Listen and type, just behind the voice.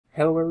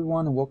Hello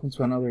everyone and welcome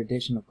to another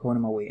edition of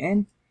Coding My Way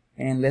In,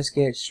 and let's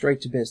get straight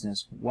to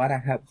business. What I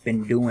have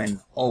been doing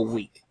all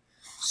week.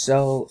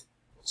 So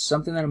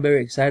something that I'm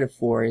very excited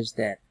for is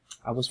that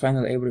I was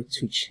finally able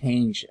to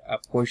change a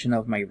portion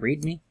of my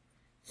README.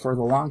 For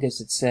the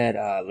longest it said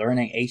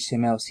learning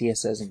HTML,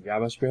 CSS, and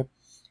JavaScript,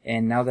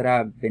 and now that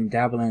I've been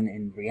dabbling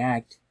in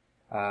React,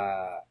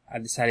 I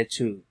decided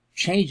to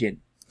change it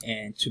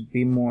and to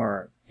be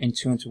more in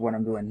tune to what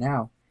I'm doing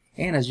now.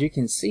 And as you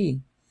can see,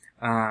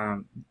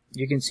 Tailwind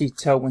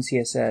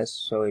CSS.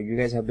 So if you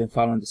guys have been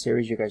following the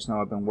series, you guys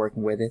know I've been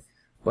working with it.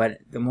 But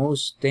the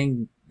most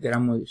thing that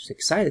I'm most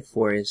excited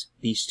for is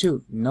these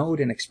two,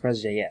 Node and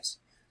Express.js.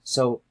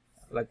 So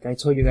like I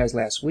told you guys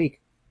last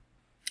week,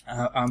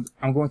 I'm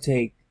going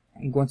to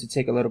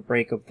take a little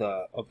break of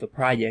the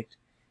project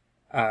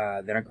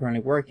that I'm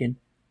currently working,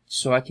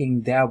 so I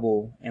can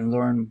dabble and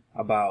learn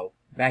about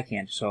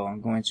backend. So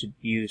I'm going to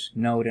use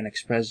Node and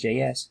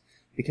Express.js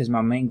because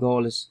my main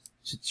goal is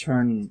to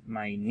turn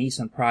my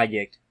Nissan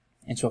project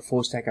into a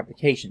full stack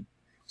application.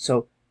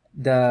 So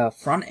the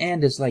front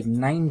end is like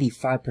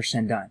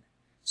 95% done.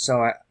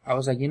 So I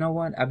was like, you know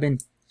what? I've been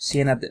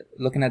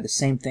looking at the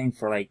same thing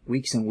for like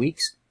weeks and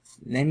weeks.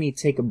 Let me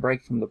take a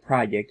break from the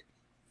project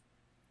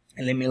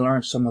and let me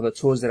learn some of the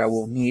tools that I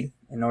will need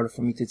in order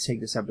for me to take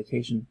this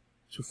application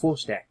to full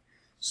stack.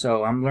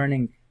 So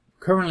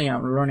currently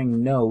I'm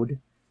learning Node,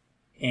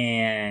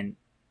 and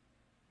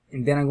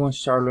then I'm going to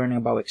start learning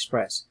about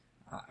Express.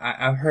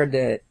 I've heard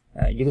that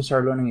you can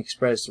start learning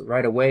Express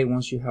right away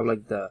once you have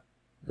like the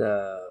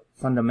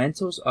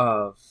fundamentals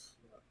of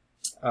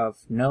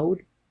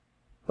Node.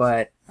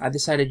 But I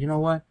decided, you know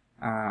what?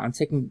 I'm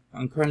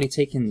currently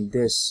taking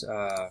this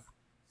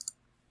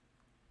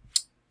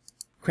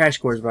crash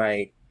course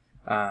by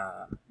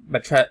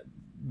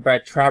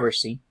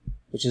Traversy,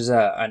 which is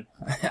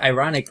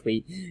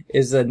ironically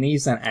is a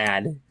Nissan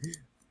ad.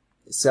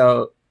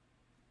 So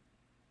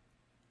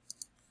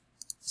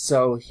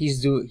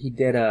he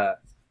did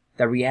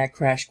the React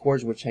crash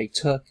course, which I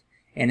took,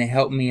 and it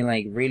helped me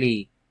like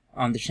really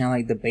understand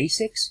like the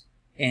basics,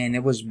 and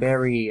it was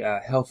very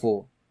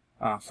helpful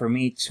for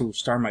me to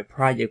start my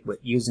project with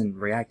using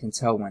React and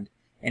Tailwind.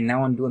 And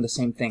now I'm doing the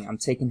same thing. I'm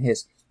taking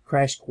his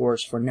crash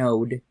course for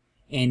Node,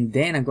 and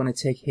then I'm going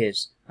to take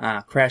his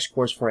crash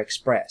course for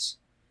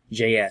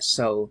Express.js.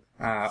 So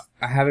I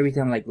have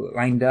everything like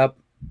lined up,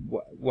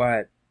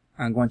 what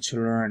I'm going to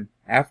learn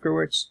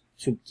afterwards,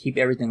 to keep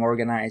everything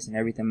organized and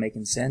everything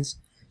making sense.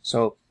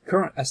 So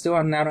I still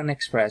am not on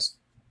Express,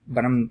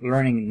 but I'm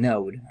learning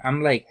Node.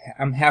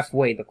 I'm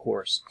halfway the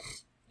course.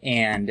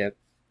 And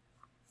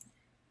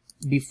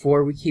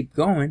before we keep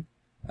going,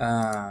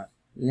 let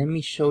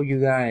me show you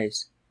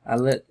guys a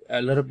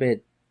little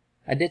bit.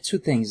 I did two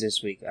things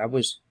this week. I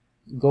was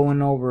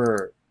going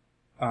over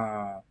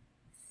my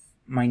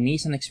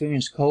Nissan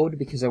experience code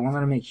because I wanted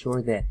to make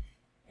sure that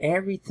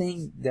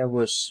everything that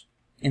was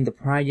in the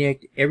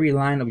project, every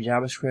line of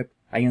JavaScript,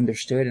 I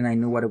understood and I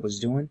knew what it was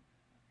doing.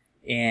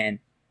 And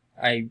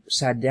I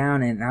sat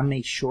down and I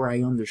made sure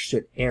I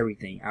understood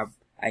everything.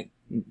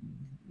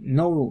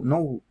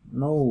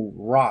 No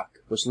rock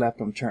was left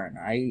unturned.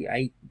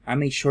 I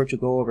made sure to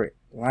go over it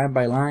line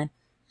by line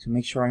to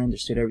make sure I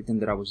understood everything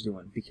that I was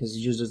doing, because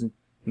it just doesn't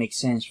make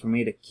sense for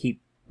me to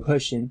keep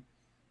pushing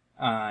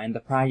in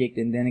the project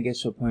and then it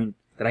gets to a point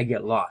that I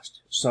get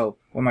lost. So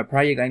with my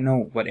project, I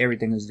know what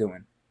everything is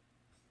doing.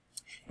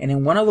 And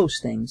in one of those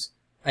things,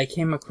 I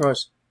came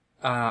across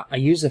a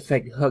use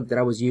effect hook that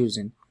I was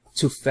using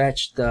to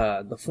fetch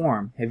the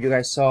form. If you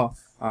guys saw,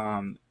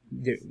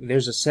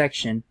 there's a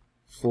section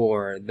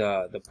for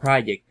the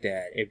project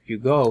that if you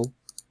go,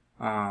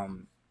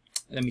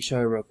 let me show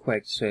you real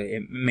quick so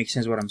it makes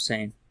sense what I'm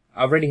saying.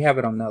 I already have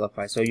it on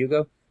Nullify. So you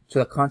go to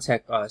the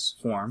Contact Us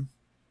form,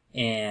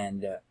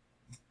 and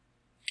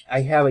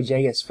I have a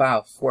JS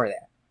file for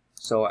that.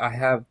 So I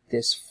have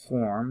this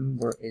form.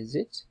 Where is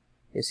it?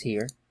 It's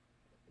here.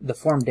 The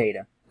form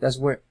data. That's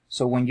where.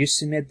 So when you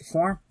submit the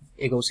form,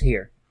 it goes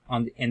here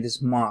in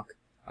this mock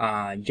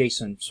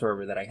JSON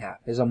server that I have.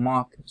 It's a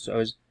mock, so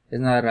it's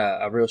not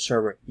a real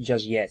server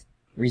just yet.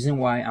 Reason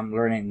why I'm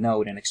learning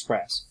Node and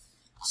Express.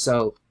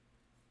 So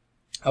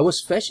I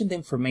was fetching the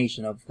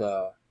information of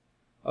the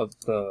how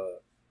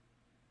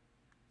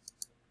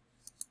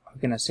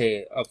can I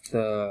say, of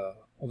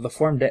the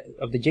form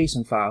of the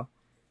JSON file,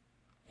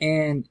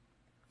 and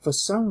for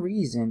some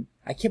reason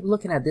I kept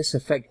looking at this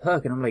effect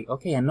hook and I'm like,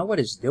 okay, I know what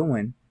it's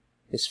doing.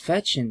 It's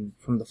fetching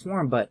from the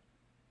form, but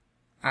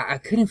I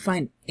couldn't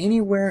find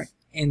anywhere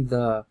in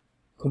the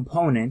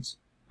component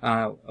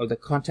of the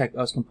Contact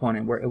Us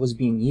component where it was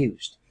being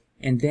used.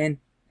 And then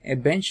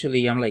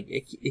eventually I'm like,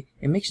 it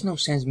makes no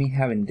sense me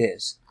having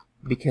this,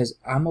 because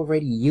I'm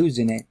already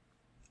using it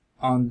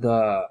on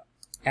the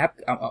app.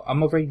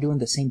 I'm already doing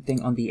the same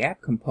thing on the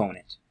app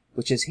component,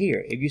 which is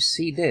here. If you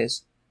see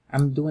this,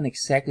 I'm doing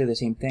exactly the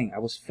same thing. I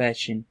was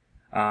fetching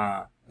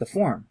the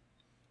form,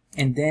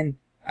 and then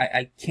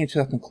I came to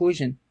the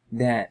conclusion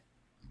that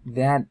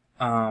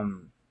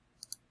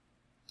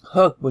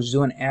hook was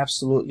doing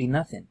absolutely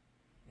nothing.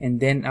 And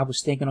then I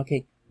was thinking,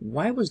 okay,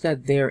 why was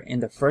that there in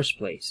the first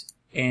place?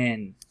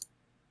 And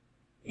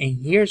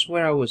here's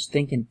where I was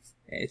thinking.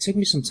 It took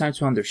me some time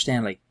to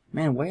understand, like,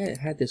 man, why I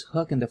had this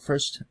hook in the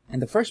first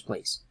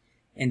place.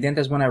 And then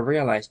that's when I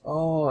realized,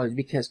 oh, it's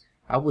because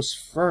I was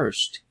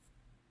first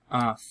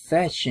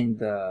fetching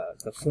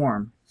the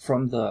form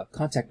from the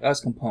contact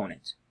us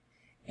component.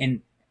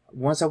 And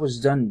once I was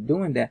done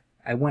doing that,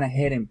 I went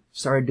ahead and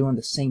started doing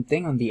the same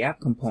thing on the app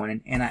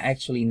component, and I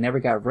actually never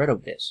got rid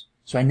of this.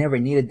 So I never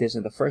needed this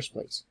in the first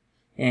place.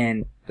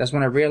 And that's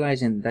when I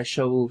realized, and that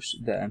shows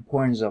the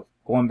importance of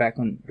going back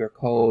on your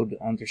code,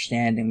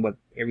 understanding what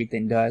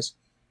everything does,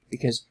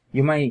 because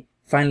you might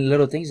find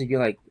little things that you're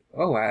like,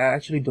 oh, I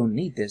actually don't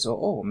need this, or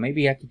oh,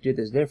 maybe I could do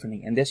this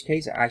differently. In this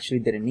case, I actually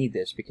didn't need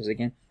this, because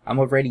again, I'm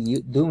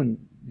already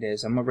doing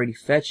this. I'm already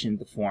fetching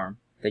the form,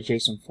 the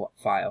JSON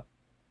file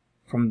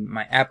from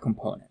my app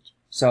component.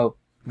 So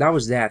that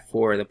was that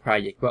for the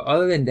project. But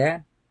other than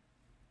that,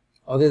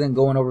 other than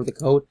going over the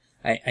code,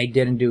 I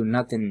didn't do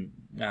nothing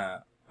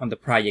on the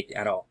project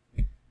at all.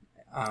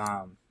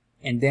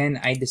 And then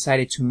I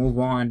decided to move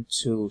on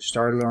to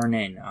start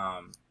learning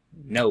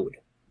Node.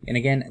 And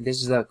again,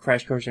 this is the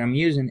crash course that I'm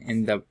using,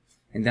 and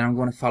then I'm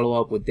going to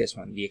follow up with this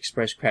one, the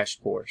Express Crash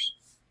Course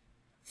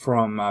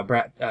from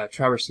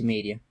Traversy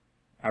Media.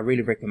 I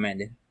really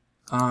recommend it.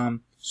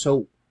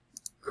 So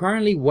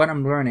currently, what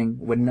I'm learning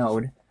with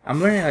Node, I'm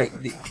learning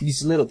like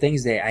these little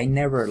things that I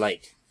never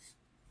like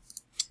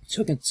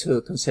took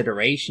into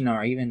consideration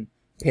or even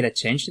paid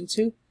attention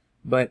to,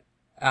 but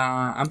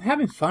I'm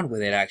having fun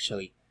with it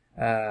actually.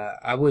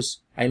 I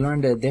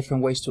learned the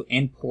different ways to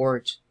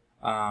import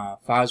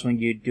files when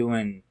you're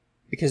doing,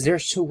 because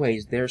there's two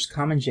ways. There's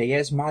common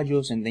JS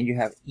modules, and then you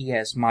have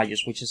ES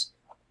modules, which is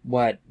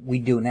what we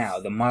do now,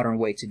 the modern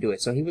way to do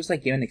it. So he was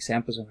like giving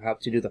examples of how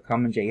to do the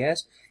common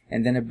JS,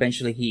 and then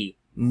eventually he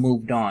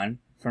moved on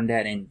from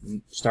that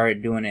and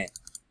started doing it.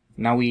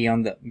 Now we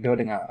on the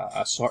building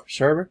a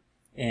server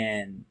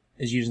and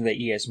is using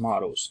the ES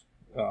modules,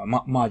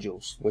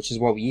 which is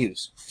what we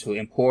use to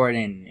import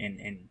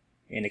and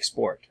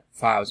export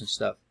files and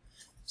stuff.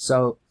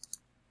 So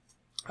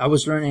I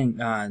was learning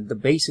the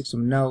basics of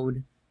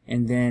Node,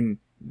 and then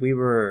we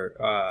were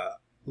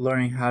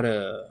learning how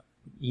to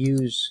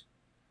use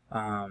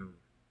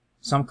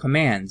some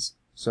commands.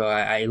 So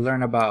I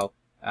learned about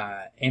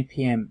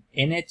npm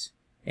init,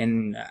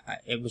 and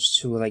it was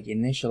to like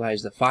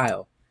initialize the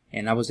file,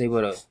 and I was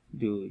able to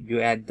do,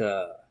 you add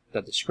the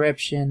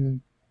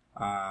description,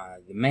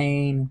 the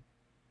main,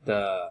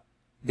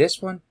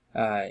 this one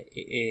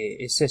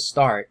it says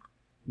start,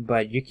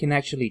 but you can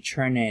actually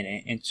turn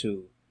it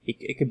into,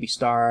 it could be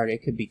start,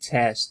 it could be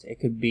test, it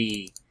could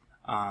be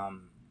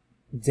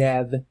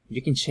dev.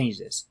 You can change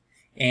this,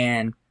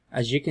 and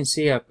as you can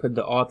see, I put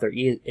the author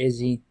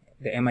Izzy,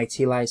 the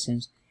MIT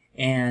license,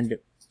 and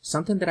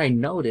something that I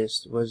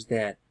noticed was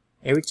that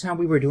every time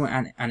we were doing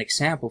an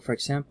example, for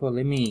example,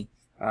 let me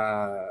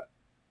how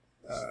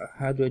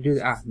do I do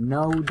that?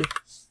 Node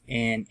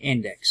and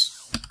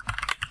index.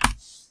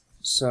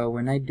 So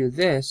when I do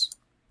this,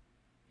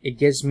 it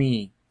gives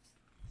me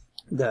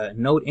the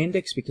node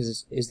index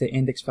because it's the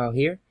index file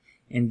here,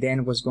 and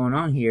then what's going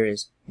on here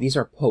is these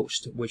are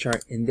posts, which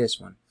are in this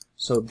one.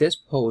 So this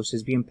post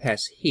is being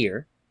passed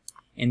here,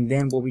 and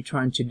then what we're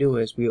trying to do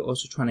is we're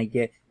also trying to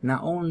get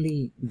not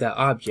only the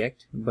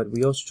object, but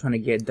we're also trying to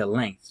get the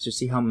length to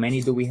see how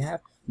many do we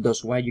have.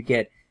 That's why you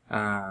get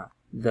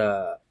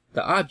the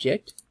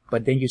object,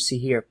 but then you see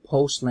here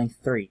post length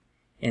 3.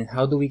 And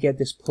how do we get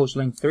this post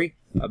length 3?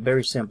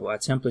 Very simple. A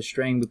template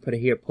string, we put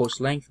it here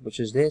post length, which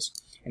is this,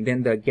 and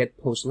then the get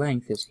post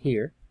length is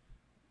here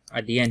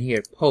at the end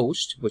here,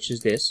 post, which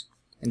is this,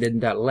 and then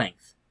that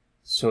length.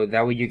 So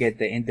that way you get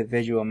the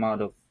individual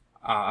amount of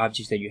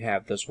objects that you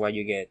have. That's why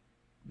you get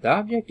the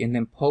object and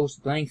then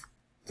post length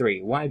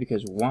 3. Why?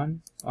 Because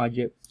 1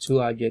 object,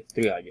 2 object,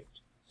 3 object.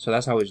 So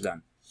that's how it's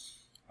done.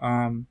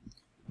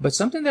 But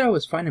something that I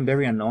was finding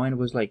very annoying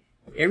was like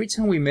every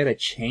time we made a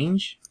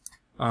change,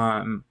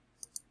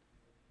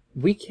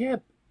 we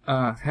kept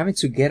having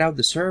to get out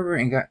the server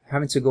and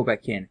having to go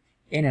back in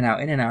and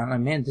out, in and out. I'm like,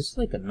 man, this is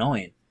like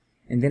annoying.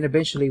 And then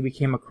eventually we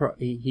came across,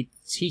 he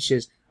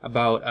teaches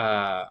about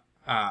a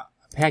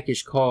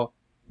package called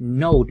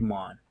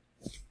NodeMon,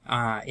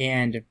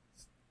 and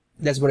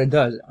that's what it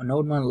does.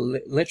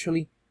 NodeMon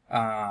literally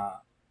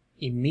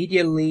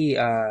immediately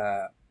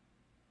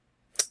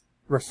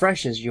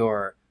refreshes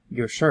your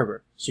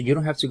server, so you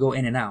don't have to go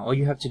in and out. All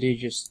you have to do is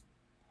just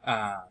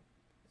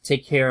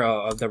take care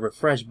of the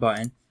refresh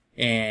button,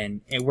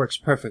 and it works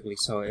perfectly.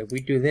 So if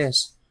we do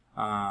this,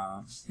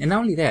 and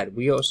not only that,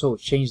 we also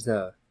change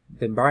the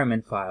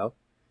environment file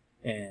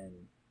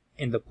and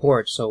in the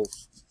port. So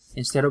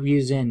instead of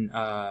using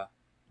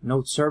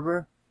node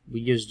server,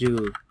 we just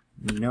do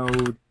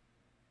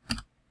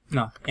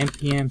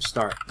npm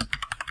start,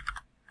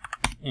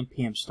 and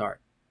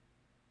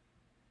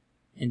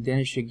then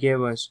it should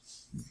give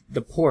us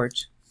the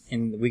port,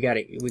 and we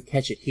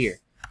catch it here.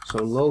 So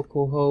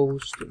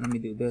localhost, let me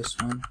do this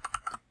one,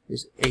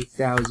 is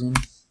 8000.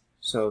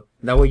 So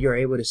that way you're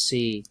able to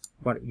see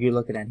what you're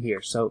looking at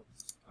here. So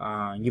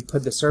you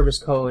put the service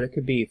code. It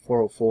could be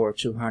 404,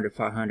 200,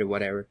 500,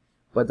 whatever.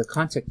 But the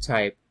content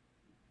type,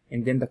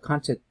 and then the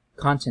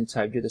content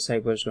type, you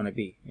decide what it's going to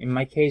be. In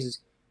my case, it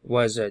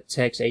was a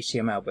text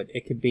HTML, but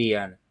it could be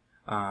an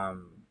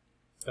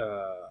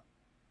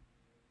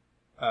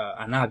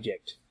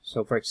object.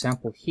 So, for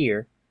example,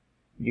 here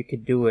you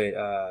could do it.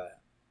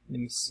 Let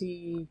me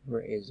see,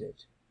 where is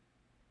it?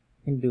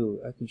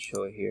 I can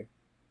show it here.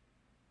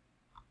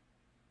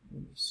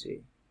 Let me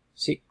see.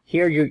 See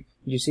here,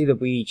 you see that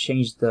we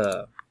changed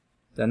the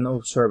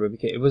node server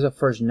because it was a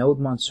first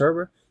node-mon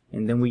server,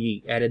 and then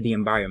we added the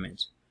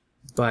environment.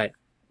 But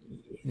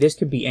this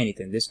could be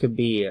anything. This could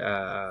be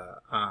an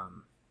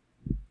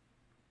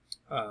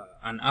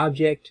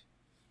object,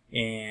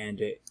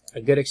 and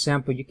a good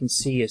example you can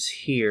see is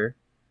here.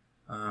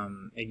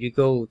 If you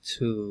go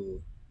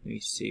to, let me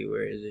see,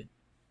 where is it?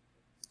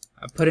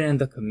 I put it in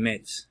the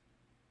commits.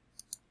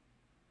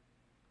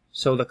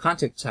 So the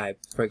content type,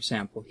 for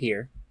example,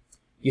 here,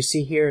 you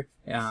see here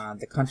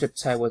the content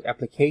type was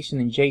application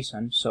in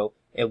JSON. So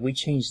if we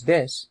change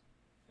this,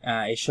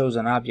 it shows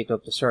an object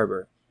of the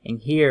server. And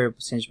here,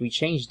 since we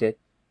changed it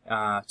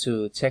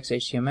to text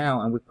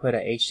HTML and we put a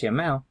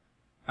HTML,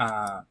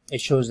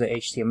 it shows the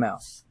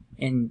HTML.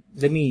 And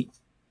let me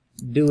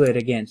do it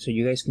again so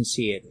you guys can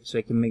see it, so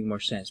it can make more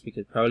sense,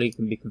 because probably it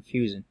can be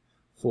confusing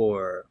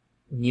for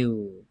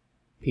new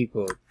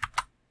people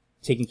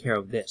taking care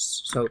of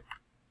this. So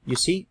you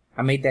see,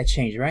 I made that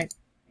change, right?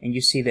 And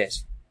you see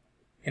this.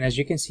 And as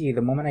you can see,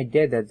 the moment I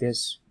did that,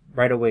 this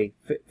right away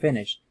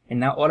finished. And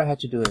now all I have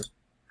to do is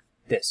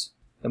this.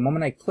 The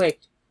moment I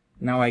clicked,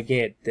 now I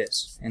get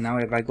this. And now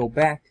if I go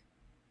back,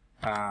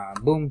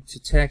 boom, to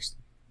text,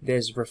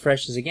 this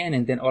refreshes again,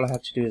 and then all I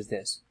have to do is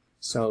this.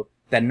 So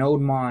that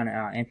node-mon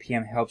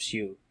npm helps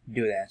you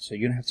do that. So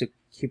you don't have to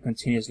keep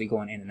continuously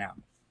going in and out.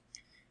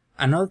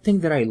 Another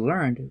thing that I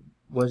learned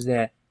was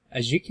that,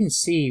 as you can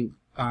see,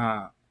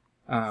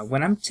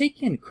 when I'm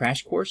taking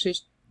crash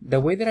courses, the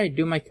way that I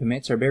do my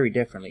commits are very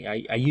differently.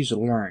 I use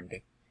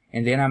learned,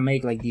 and then I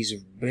make like these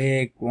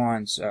big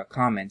ones,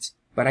 comments,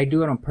 but I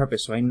do it on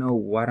purpose so I know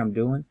what I'm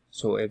doing.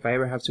 So if I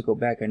ever have to go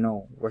back, I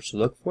know where to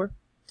look for.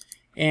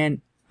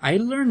 And I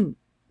learned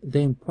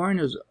the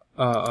importance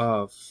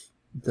of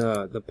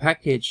the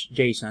package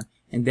JSON,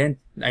 and then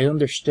I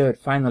understood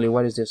finally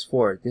what is this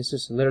for. This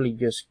is literally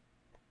just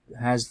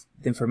has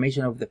the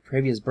information of the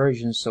previous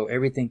version, so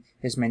everything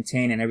is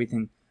maintained and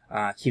everything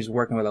keeps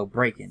working without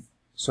breaking.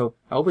 So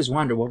I always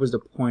wondered what was the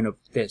point of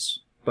this,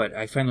 but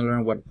I finally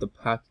learned what the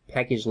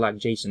package lock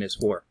JSON is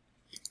for.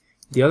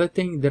 The other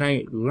thing that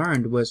I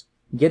learned was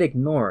get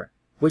ignore,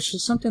 which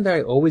is something that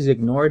I always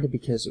ignored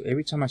because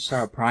every time I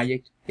start a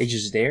project, it's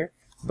just there.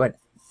 But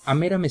I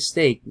made a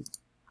mistake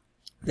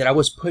that I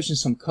was pushing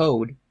some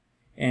code,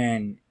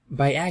 and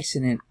by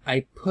accident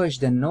I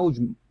pushed the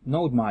node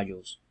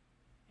modules.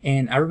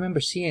 And I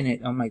remember seeing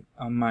it on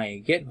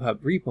my GitHub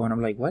repo, and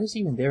I'm like, what is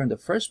even there in the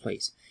first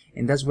place?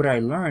 And that's what I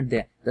learned,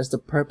 that that's the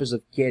purpose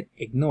of get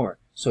ignore.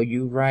 So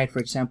you write, for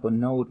example,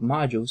 node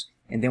modules,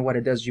 and then what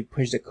it does, you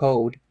push the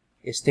code,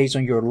 it stays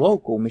on your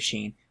local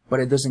machine, but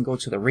it doesn't go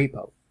to the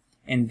repo.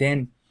 And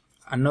then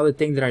another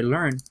thing that I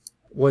learned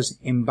was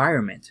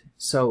environment.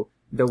 So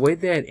the way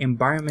that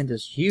environment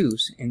is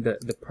used and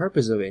the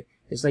purpose of it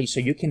is like, so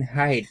you can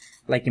hide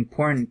like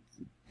important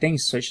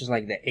things such as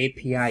like the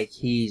API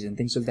keys and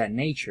things of that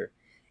nature.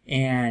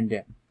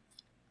 And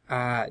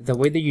the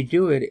way that you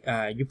do it,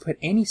 you put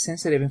any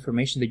sensitive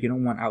information that you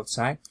don't want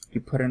outside,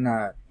 you put in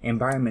a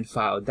environment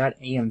file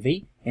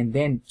 .env, and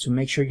then to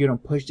make sure you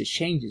don't push the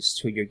changes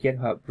to your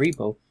GitHub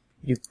repo,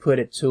 you put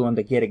it to on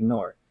the get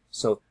ignore.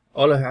 So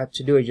all I have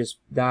to do is just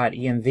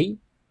 .env.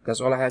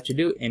 That's all I have to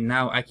do, and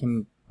now I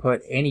can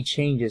put any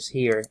changes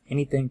here,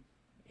 anything,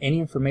 any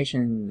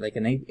information like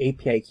an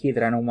API key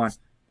that I don't want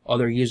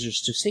other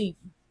users to see.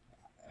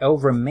 It'll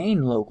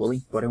remain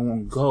locally, but it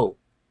won't go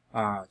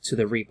to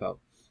the repo.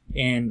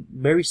 And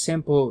very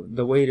simple,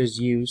 the way it is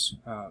used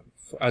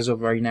as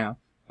of right now.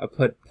 I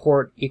put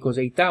port equals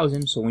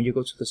 8000, so when you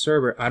go to the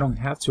server, I don't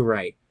have to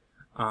write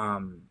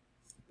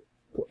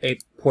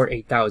port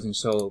 8000.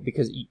 So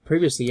because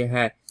previously I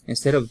had,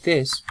 instead of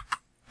this,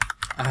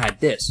 I had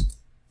this,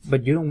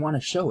 but you don't want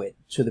to show it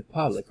to the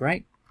public,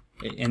 right?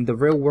 In the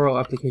real world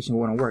application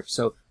won't work.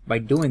 So by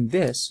doing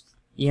this,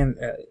 in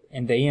the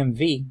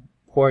env,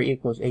 port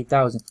equals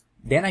 8000,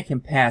 then I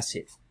can pass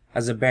it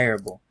as a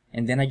variable,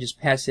 and then I just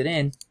pass it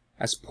in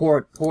as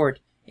port,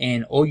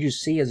 and all you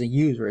see as a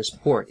user is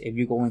port if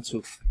you go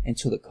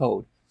into the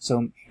code.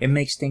 So it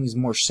makes things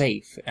more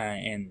safe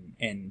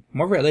and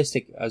more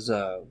realistic as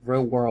a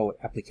real world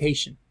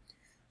application.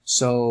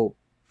 So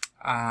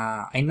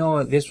I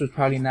know this was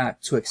probably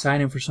not too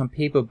exciting for some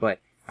people, but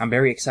I'm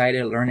very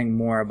excited learning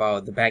more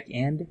about the back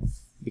end,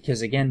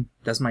 because again,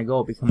 that's my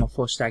goal, become a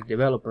full stack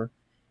developer.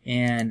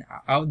 And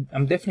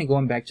I'm definitely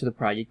going back to the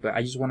project, but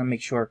I just want to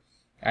make sure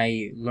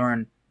I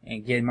learn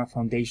and get my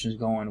foundations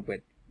going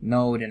with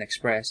Node and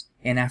Express.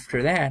 And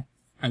after that,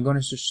 I'm going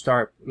to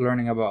start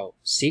learning about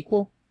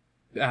SQL,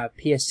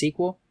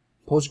 PSQL,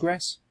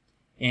 Postgres,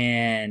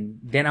 and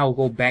then I'll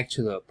go back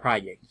to the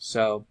project.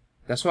 So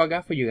that's what I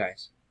got for you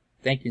guys.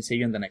 Thank you, and see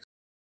you in the next one.